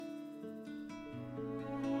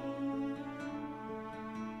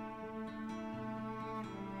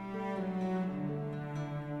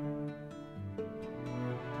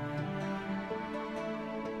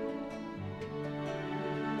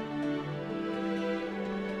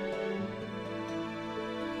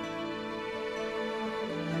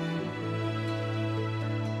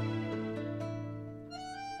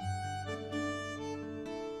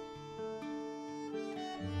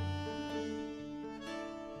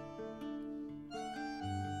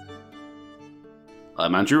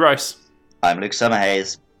I'm Andrew Rice. I'm Luke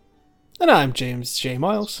Summerhays. And I'm James J.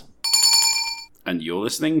 Miles. And you're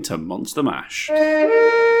listening to Monster Mash.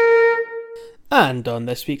 And on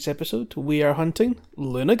this week's episode, we are hunting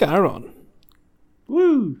Lunagaron.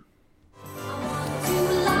 Woo!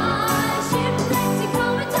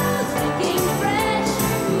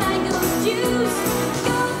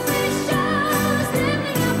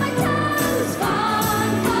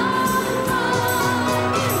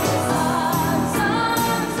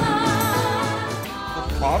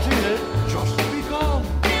 Party had just begun.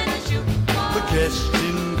 The guests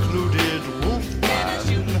included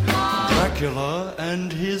Wolfman, Dracula,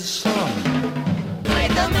 and his son.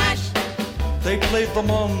 Played the mash, They played the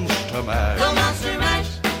Monster Mash. the monster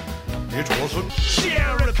mash. It was a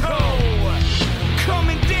Jericho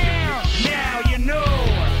coming down. Now you know.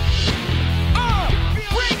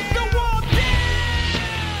 Break the wall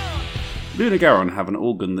down. Lunagaron have an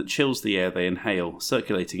organ that chills the air they inhale,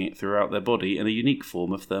 circulating it throughout their body in a unique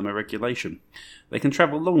form of thermoregulation. They can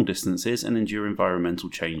travel long distances and endure environmental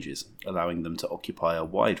changes, allowing them to occupy a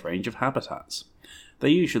wide range of habitats. They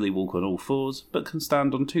usually walk on all fours, but can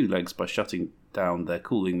stand on two legs by shutting down their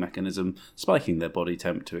cooling mechanism, spiking their body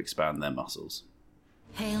temp to expand their muscles.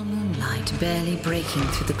 Pale moonlight barely breaking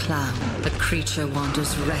through the cloud, the creature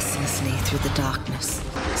wanders restlessly through the darkness,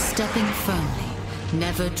 stepping firmly,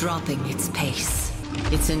 never dropping its pace,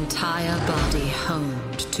 its entire body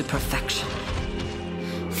honed to perfection.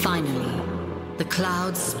 Finally, the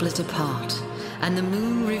clouds split apart, and the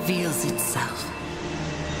moon reveals itself.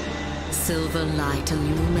 Silver light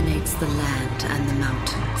illuminates the land and the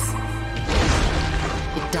mountains.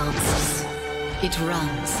 It dances, it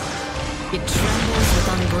runs, it trembles with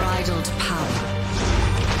unbridled power,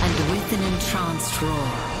 and with an entranced roar,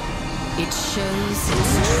 it shows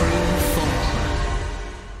its true form.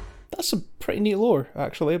 That's some pretty neat lore,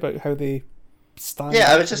 actually, about how they stand.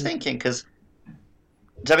 Yeah, I was just thinking, because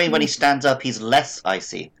does that mean when he stands up he's less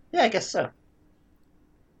icy? Yeah, I guess so.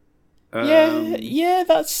 Yeah,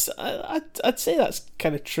 that's. I'd say that's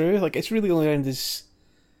kind of true. Like, it's really only around his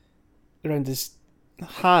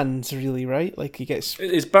hands, really, right? Like, he gets.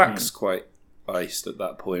 His back's quite iced at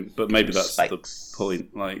that point, but maybe that's Spikes. the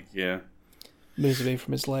point. Like, yeah. Moves away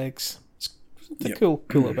from his legs. It's a Yep. cool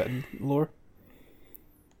little bit in lore.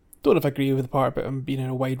 Don't know if I agree with the part about him being in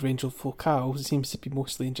a wide range of locales. It seems to be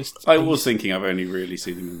mostly in just. I ice. was thinking I've only really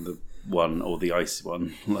seen him in the one or the ice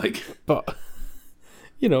one. Like, But,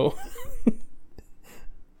 you know, at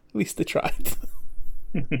least they tried.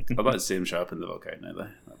 I'd like to see him show up in the volcano, though.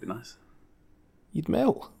 That'd be nice. You'd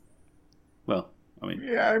melt. Well, I mean,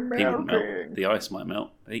 Yeah, I'm he wouldn't melt. melting. The ice might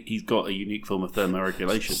melt. He's got a unique form of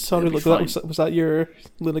thermoregulation. Sorry, It'll be look, fine. was that your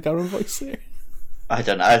Lunagaron voice there? I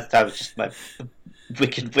don't know, that was just my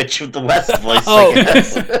Wicked Witch of the West voice, Oh. I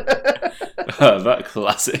guess. That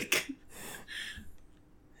classic.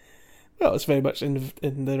 Well, it's very much in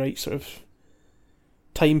the right sort of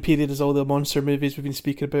time period as all the monster movies we've been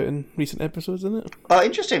speaking about in recent episodes, isn't it? Oh,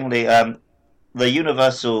 interestingly, the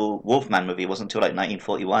Universal Wolfman movie wasn't until like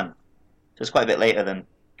 1941. So it's quite a bit later than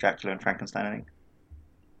Dracula and Frankenstein, I think.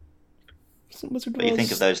 Wizard But you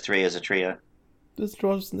think of those three as a trio. Wizard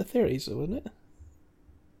was in the 30s, though, wasn't it?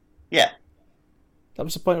 Yeah. That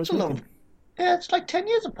was the point I was It's a making. long... Yeah, it's like 10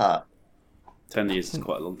 years apart. 10 years is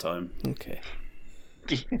quite a long time. Okay.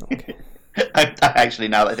 Okay. I actually,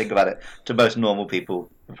 now that I think about it, to most normal people,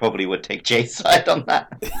 probably would take Jay's side on that.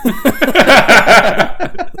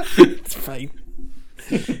 It's fine.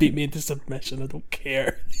 Beat me into submission, I don't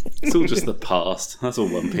care. It's all just the past. That's all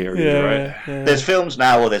one period, right? yeah. There's films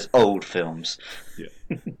now or there's old films.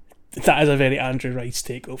 Yeah. That is a very Andrew Rice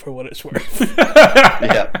take for what it's worth.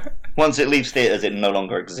 Yeah. Once it leaves theatres, it no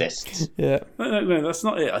longer exists. Yeah. No, that's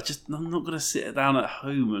not it. I'm not going to sit down at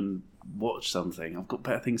home and watch something. I've got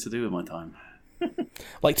better things to do with my time.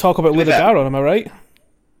 Like, talk about Lunagaron, am I right?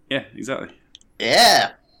 Yeah, exactly.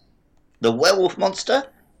 Yeah. The werewolf monster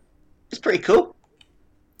is pretty cool.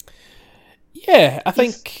 Yeah, I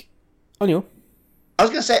think... Oh, no. I was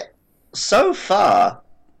going to say, so far,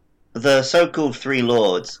 the so-called Three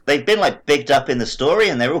Lords, they've been like bigged up in the story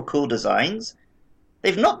and they're all cool designs.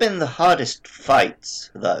 They've not been the hardest fights,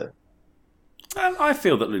 though. I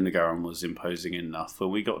feel that Lunagaron was imposing enough when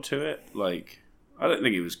we got to it. Like, I don't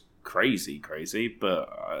think it was crazy, but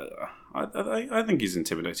I think he's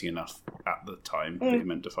intimidating enough at the time that you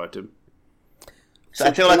meant to fight him. So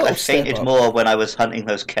I feel like I little step fainted up. more when I was hunting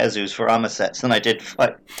those Kezus for armor sets than I did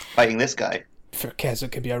fighting this guy. For Kez,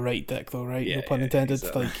 it could be a right dick, though, right? Yeah, No pun yeah, intended.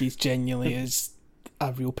 exactly. Like, he's genuinely is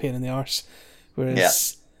a real pain in the arse.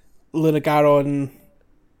 Whereas Lunagaron,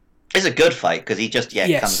 It's a good fight because he just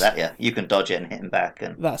Yes. comes at you. You can dodge it and hit him back.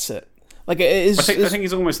 And that's it. Like it is. I think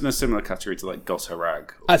he's almost in a similar category to like Gos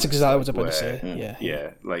Harag. That's exactly what I was like, about to say.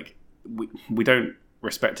 Yeah, like we don't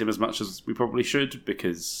respect him as much as we probably should,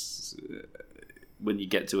 because when you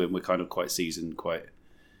get to him, we're kind of quite seasoned, quite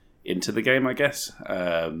into the game, I guess.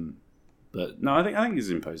 But no, I think he's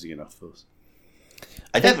imposing enough for us.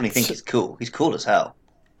 I definitely think he's cool. He's cool as hell.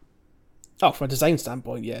 Oh, from a design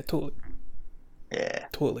standpoint, yeah, totally. Yeah.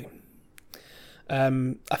 Totally.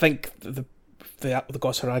 I think the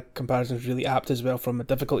Gos Harag comparison is really apt as well from a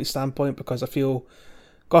difficulty standpoint, because I feel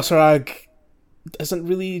Gos Harag doesn't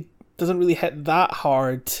really hit that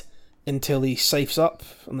hard until he sipes up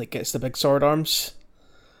and like gets the big sword arms,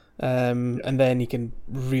 and then he can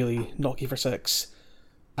really knock you for 6.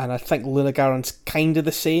 And I think Lunagaron's kind of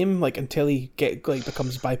the same, like until he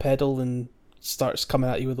becomes bipedal and starts coming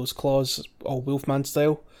at you with those claws, all Wolfman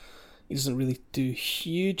style. He doesn't really do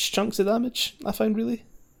huge chunks of damage, I find, really.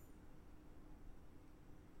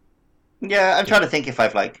 Yeah, I'm trying to think if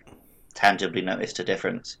I've like tangibly noticed a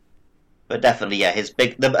difference. But definitely, yeah,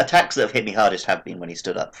 the attacks that have hit me hardest have been when he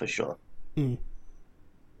stood up, for sure. Mm.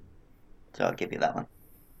 So I'll give you that one.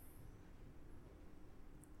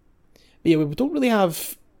 But yeah, we don't really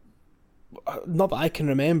have, not that I can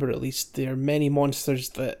remember at least, there are many monsters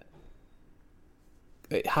that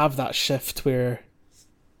have that shift where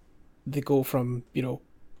they go from,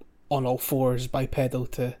 on all fours, bipedal,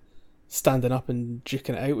 to standing up and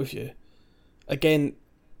duking it out with you. Again,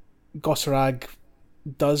 Gos Harag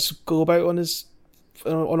does go about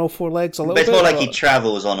on all 4 legs a little bit. But it's more like he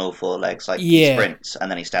travels on all 4 legs, like he sprints and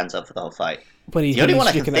then he stands up for the whole fight. But the only one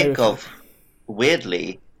I can think of,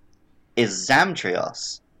 weirdly, is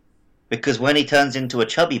Zamtrios. Because when he turns into a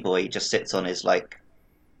chubby boy, he just sits on his,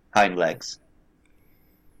 hind legs.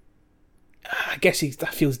 I guess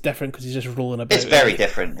that feels different because he's just rolling about. It's very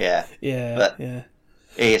different, yeah. Yeah, but yeah.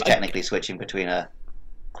 He is technically switching between a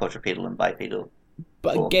quadrupedal and bipedal.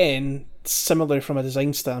 But again, similar from a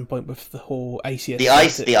design standpoint with the whole icy the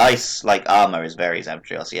ice armor is very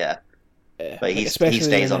Zamtrios, yeah. But he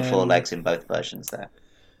stays on 4 legs in both versions there.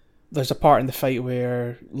 There's a part in the fight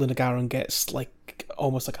where Lunagaron gets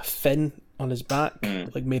almost like a fin on his back,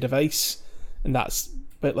 made of ice, and that's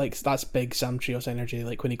big Zamtrios energy,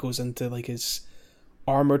 like when he goes into his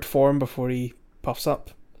armored form before he puffs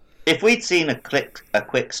up. If we'd seen a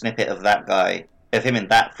quick snippet of that guy, of him in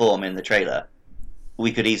that form in the trailer,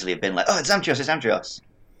 we could easily have been like, "Oh, it's Zamtrios."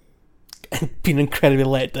 And been incredibly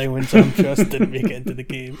let down when Zamtrios didn't make it into the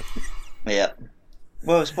game. Yeah.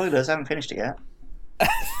 Well, spoilers, I haven't finished it yet.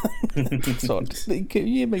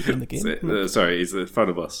 You make it in the game. Sorry, he's the front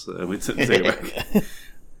of us. We took zero.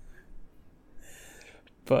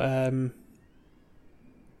 But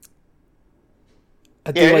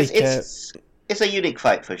I do it's a unique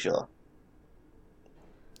fight for sure.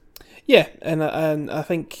 Yeah, and I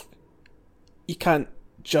think you can't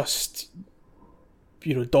just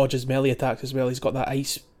dodge his melee attacks as well. He's got that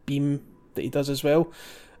ice beam that he does as well.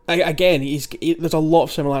 Again, there's a lot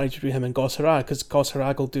of similarities between him and Gos Harag, because Gos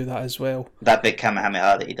Harag will do that as well. That big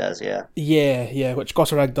Kamehameha that he does, yeah. Yeah, which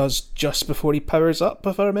Gos Harag does just before he powers up,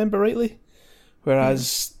 if I remember rightly.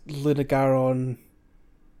 Whereas Lunagaron,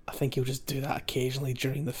 I think he'll just do that occasionally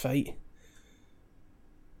during the fight.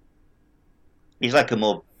 He's like a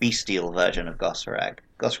more bestial version of Gos Harag.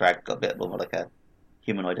 Gos Harag got a bit more like a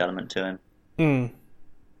humanoid element to him.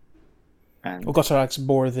 And Gos Harag's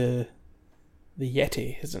more the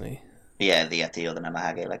Yeti, isn't he? Yeah, the Yeti or the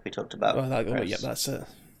Namahage, like we talked about. Yep, that's it.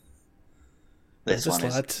 This one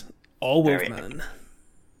lad, all Wolfman. Epic.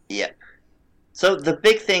 Yep. So the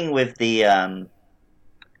big thing with the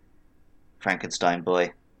Frankenstein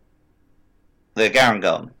boy, the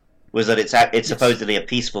Garangon, was that it's supposedly a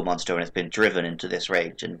peaceful monster and it's been driven into this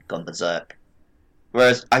rage and gone berserk.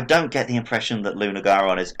 Whereas I don't get the impression that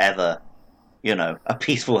Lunagaron is ever, a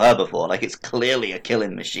peaceful herbivore. Like, it's clearly a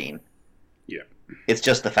killing machine. Yeah. It's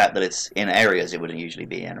just the fact that it's in areas it wouldn't usually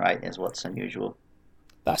be in, right, is what's unusual.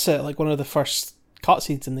 That's it. Like, one of the first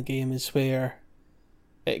cutscenes in the game is where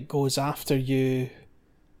it goes after you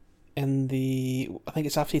I think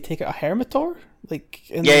it's after you take out a Hermitor? You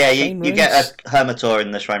get a Hermitor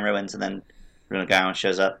in the Shrine Ruins and then Lunagaron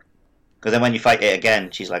shows up. Because then when you fight it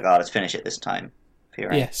again, she's like, let's finish it this time.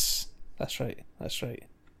 Yes, that's right.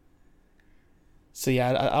 So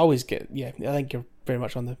yeah, I always get, I think you're very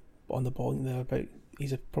much on the ball there about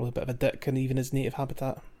he's probably a bit of a dick in even his native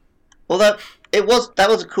habitat. Well, that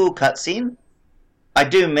was a cool cutscene. I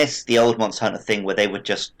do miss the old Monster Hunter thing where they would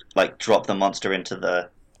just drop the monster into the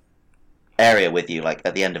area with you,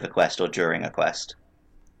 at the end of a quest or during a quest.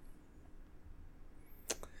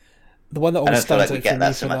 The one that always stands out for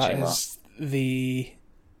me so for that anymore. is the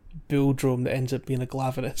Bulldrome that ends up being a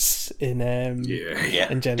Glavenus in Yeah.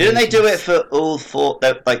 in Didn't they do it Generations. for all 4?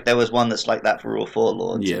 Like there was one that's like that for all 4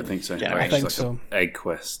 lords. Yeah, I and think so. Generations. I think like so. a egg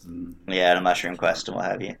quest. And... Yeah, and a mushroom quest and what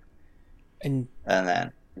have you. And And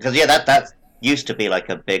then because that used to be like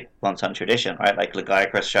a big Monster Hunter tradition, right? Like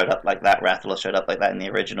Lagiacrus showed up like that, Rathalos showed up like that in the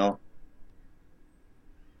original.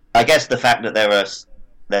 I guess the fact that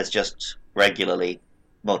there's just regularly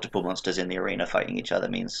multiple monsters in the arena fighting each other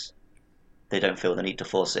means they don't feel the need to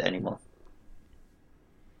force it anymore.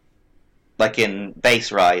 Like in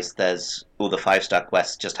Base Rise, there's all the 5-star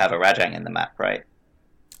quests just have a Rajang in the map, right?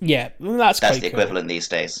 yeah, that's That's quite the cool. equivalent these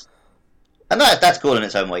days. And that's cool in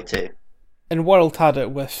its own way too. And World had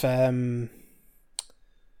it with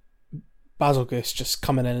Basilgoose just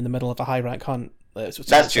coming in the middle of a high rank hunt.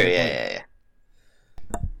 That's true, yeah.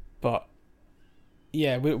 But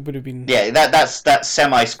yeah, it would have been. Yeah, that's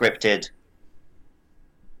semi-scripted.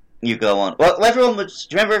 You go on. Well, do you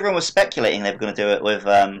remember everyone was speculating they were going to do it with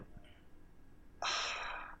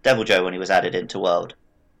Devil Joe when he was added into World?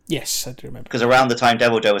 Yes, I do remember. Because around the time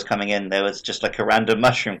Devil Joe was coming in, there was just like a random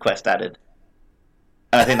mushroom quest added.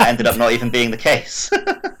 And I think that ended up not even being the case.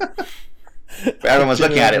 But everyone was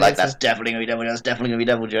looking at it like, that's definitely going to be Devil Joe, that's definitely going to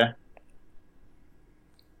be Devil Joe.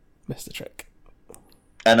 Missed the trick.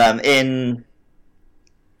 And in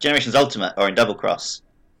Generations Ultimate, or in Double Cross,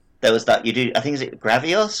 there was that, you do, I think, is it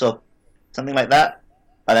Gravios, or something like that?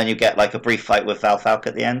 And then you get like a brief fight with Valfalk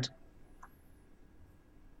at the end.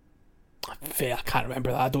 I can't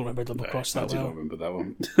remember that. I don't remember Double Cross I that do not well. remember that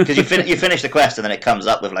one. Because you finish the quest and then it comes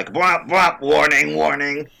up with like, "Bwah, bwah, warning,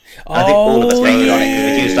 warning." And I think all of us voted on it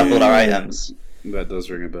because we used up all our items. That does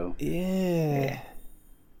ring a bell. Yeah.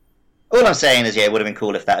 All I'm saying is, yeah, it would have been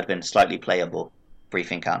cool if that had been slightly playable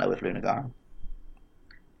brief encounter with Lunagaron.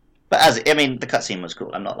 But the cutscene was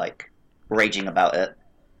cool. I'm not like raging about it.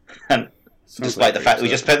 And despite the fact that we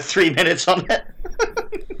just spent 3 minutes on it.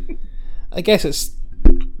 I guess it's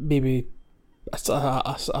maybe a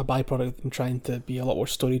byproduct of them trying to be a lot more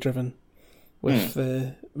story driven with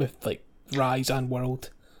like Rise and World.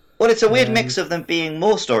 Well, it's a weird mix of them being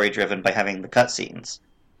more story driven by having the cutscenes,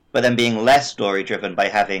 but then being less story driven by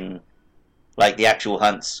having like the actual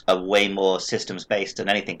hunts are way more systems based and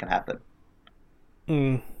anything can happen.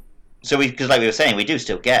 So because like we were saying, we do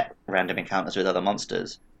still get random encounters with other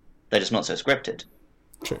monsters. They're just not so scripted.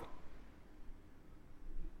 True.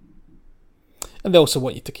 And they also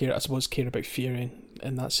want you to care about Fury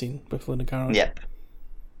in that scene with Lunagaron. Yep.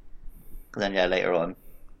 Then later on,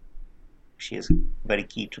 she is very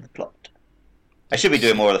key to the plot. I should be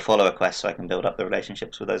doing more of the follower quests so I can build up the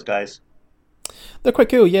relationships with those guys. They're quite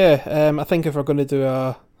cool, yeah. I think if we're going to do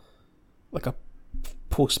a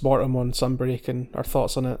post-mortem on Sunbreak and our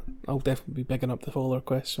thoughts on it, I'll definitely be bigging up the follower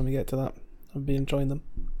quests when we get to that. I'll be enjoying them.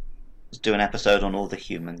 Let's do an episode on all the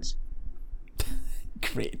humans.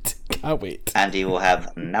 Great. Can't wait. Andy will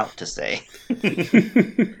have naught to say.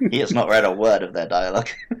 He has not read a word of their dialogue.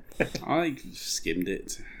 I skimmed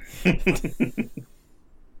it. Even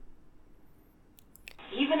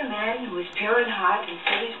a man who is pure in heart and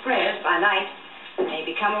says his prayers by night may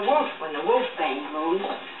become a wolf when the wolf bane moons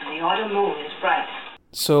and the autumn moon is bright.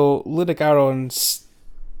 So, Lunagaron's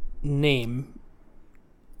name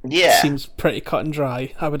seems pretty cut and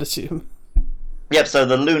dry, I would assume. Yep, so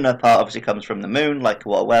the lunar part obviously comes from the moon, like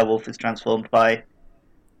what a werewolf is transformed by.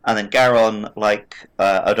 And then Garon, like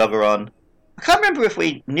Odogaron. I can't remember if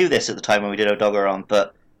we knew this at the time when we did Odogaron,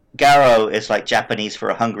 but Garo is like Japanese for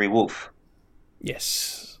a hungry wolf.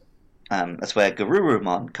 Yes. That's where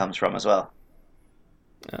Garurumon comes from as well.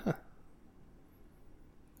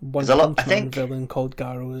 One a lot, Punch I Man think- villain called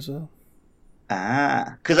Garo as well.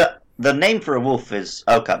 Because the name for a wolf is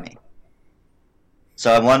Okami.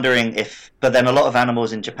 So I'm wondering if... But then a lot of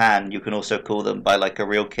animals in Japan, you can also call them by like a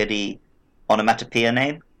real kiddie onomatopoeia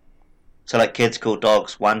name. So like kids call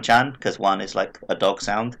dogs Wan-chan, because Wan is like a dog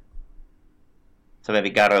sound. So maybe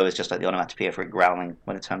Garo is just like the onomatopoeia for it growling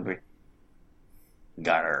when it's hungry.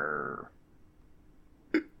 Gar.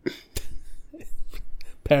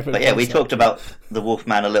 Perfect. But yeah, we concept. talked about the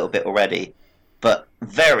Wolfman a little bit already. But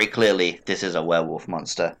very clearly, this is a werewolf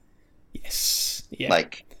monster. Yes. Yeah.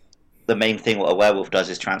 Like, the main thing what a werewolf does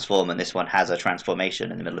is transform, and this one has a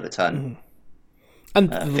transformation in the middle of its hunt.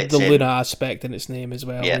 And fits the in. Luna aspect in its name as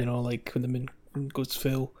well. Yeah. You know, like when the moon goes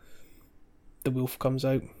full, the wolf comes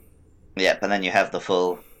out. Yep, and then you have the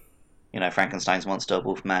full, Frankenstein's monster,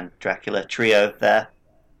 Wolfman, Dracula trio there.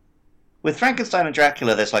 With Frankenstein and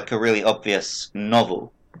Dracula, there's like a really obvious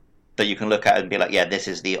novel that you can look at and be like, yeah, this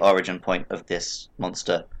is the origin point of this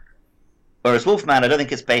monster. Whereas Wolfman, I don't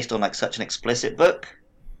think it's based on like such an explicit book,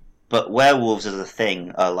 but werewolves as a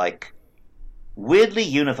thing are like weirdly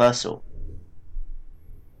universal.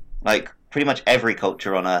 Like, pretty much every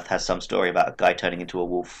culture on Earth has some story about a guy turning into a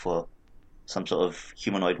wolf or some sort of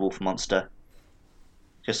humanoid wolf monster.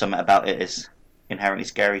 Just something about it is inherently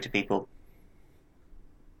scary to people.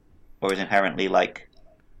 Or is inherently, like,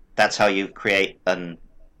 that's how you create as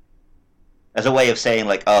a way of saying,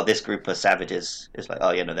 like, oh, this group of savages is like,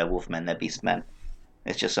 oh, they're wolfmen, they're beastmen.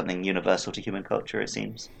 It's just something universal to human culture, it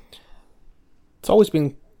seems. It's always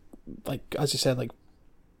been, like, as you said, like,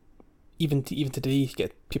 even today, you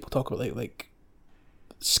get people talk about like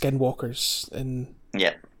skinwalkers in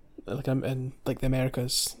like the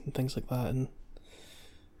Americas and things like that, and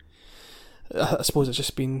I suppose it's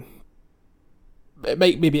just been. It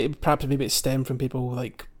might maybe it stemmed from people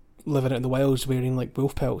like living out in the wilds wearing like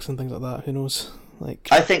wolf pelts and things like that. Who knows? Like,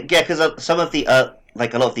 I think because some of the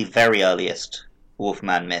like a lot of the very earliest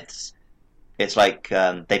Wolfman myths, it's like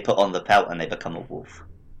they put on the pelt and they become a wolf.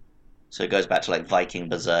 So it goes back to like Viking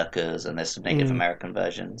berserkers, and there's some Native American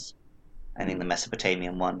versions. I think the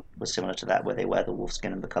Mesopotamian one was similar to that, where they wear the wolf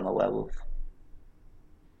skin and become a werewolf.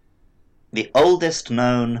 The oldest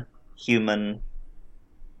known human,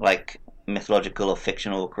 like, mythological or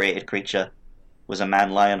fictional created creature was a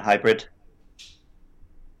man-lion hybrid.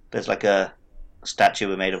 There's like a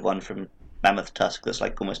statue made of one from mammoth tusk that's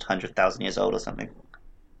like almost 100,000 years old or something.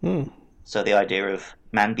 So the idea of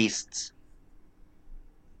man-beasts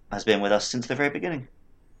has been with us since the very beginning.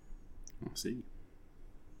 I see.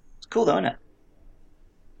 It's cool though, isn't it?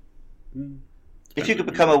 If you could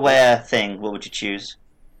become a were thing, what would you choose?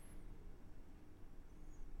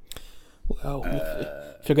 Well,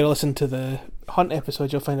 if you're going to listen to the Hunt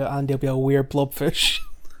episode, you'll find out Andy will be a weird blobfish.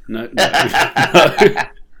 No.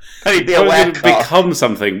 He'd be a were become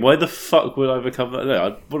something. Why the fuck would I become that? No,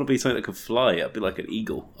 I'd want to be something that could fly. I'd be like an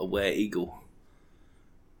eagle, a were-eagle.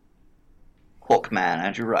 Hawkman,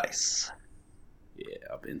 Andrew Rice. Yeah,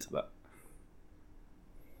 I'd be into that.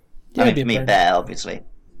 Yeah, I mean, for me, bear, obviously.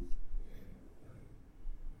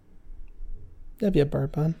 That'd be a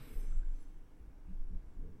bird man.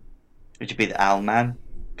 Would you be the owl man?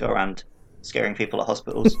 Go around scaring people at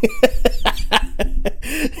hospitals?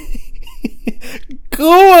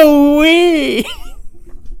 Go away!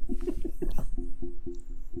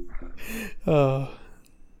 Oh.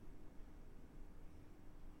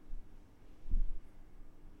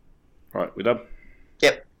 Right, we done?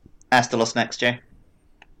 Yep. Astalos next, Jay.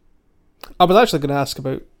 I was actually going to ask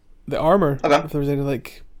about the armour. Okay. If there was any,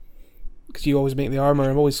 like... Because you always make the armour.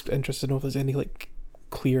 I'm always interested to know if there's any, like,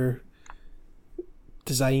 clear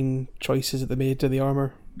design choices that they made to the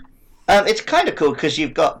armour. It's kind of cool because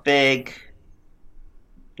you've got big,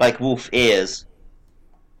 like, wolf ears.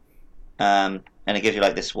 And it gives you,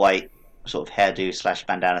 like, this white sort of hairdo /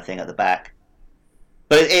 bandana thing at the back.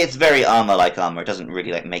 But it's very armor-like armor. It doesn't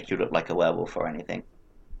really like make you look like a werewolf or anything.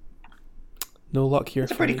 No luck here.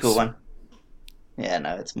 It's a pretty cool one. Yeah,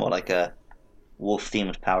 no, it's more like a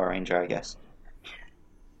wolf-themed Power Ranger, I guess.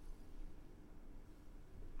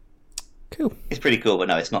 Cool. It's pretty cool, but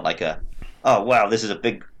no, it's not like a, oh wow, this is a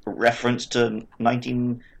big reference to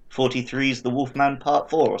 1943's The Wolfman Part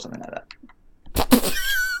 4 or something like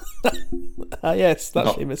that. Yes,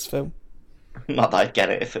 that famous film. Not that I'd get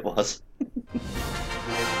it if it was.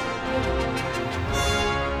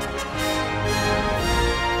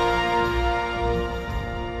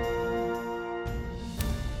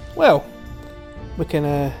 Well, we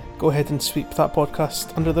can go ahead and sweep that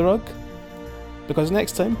podcast under the rug, because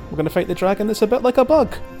next time we're going to fight the dragon that's a bit like a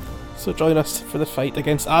bug. So join us for the fight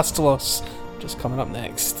against Astalos, just coming up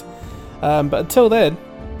next. But until then,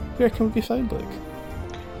 where can we be found, Luke?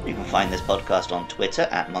 You can find this podcast on Twitter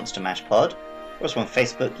at Monster Mash Pod. We're also on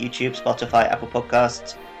Facebook, YouTube, Spotify, Apple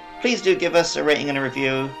Podcasts. Please do give us a rating and a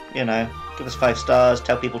review. You know, give us 5 stars,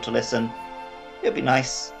 tell people to listen. It'd be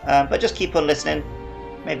nice. But just keep on listening.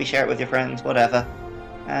 Maybe share it with your friends, whatever.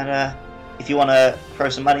 And if you want to throw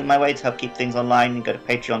some money my way to help keep things online, you can go to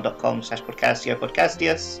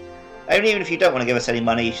patreon.com/podcastio-podcastius. And even if you don't want to give us any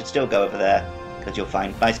money, you should still go over there, because you'll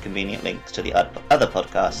find nice convenient links to the other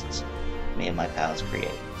podcasts me and my pals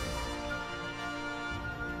create.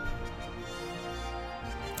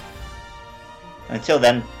 And until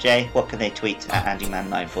then, Jay, what can they tweet at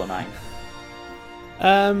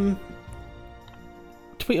AndyMan949?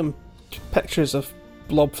 Tweet them pictures of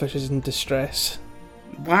blobfishes in distress.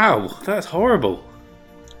 Wow, that's horrible.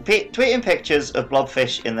 Tweeting pictures of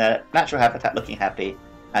blobfish in their natural habitat looking happy,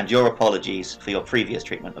 and your apologies for your previous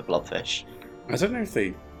treatment of blobfish. I don't know if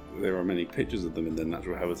there are many pictures of them in their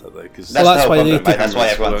natural habitat though, because that's why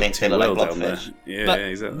everyone thinks they look like blobfish. Yeah,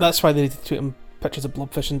 exactly. That's why they need to tweet them pictures of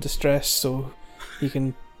blobfish in distress, so you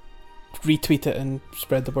can retweet it and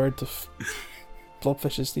spread the word of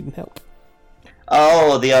blobfishes needing help.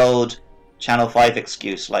 Oh, the old Channel 5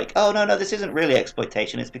 excuse, like, oh, no, this isn't really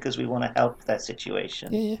exploitation, it's because we want to help their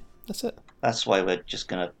situation. Yeah, that's it. That's why we're just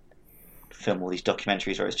going to film all these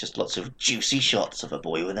documentaries where it's just lots of juicy shots of a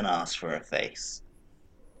boy with an arse for a face.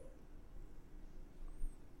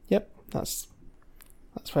 Yep, that's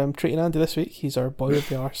why I'm treating Andy this week. He's our boy with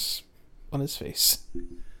the arse on his face.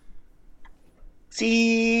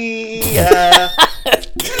 See ya!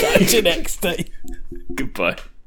 Catch you next time. Goodbye.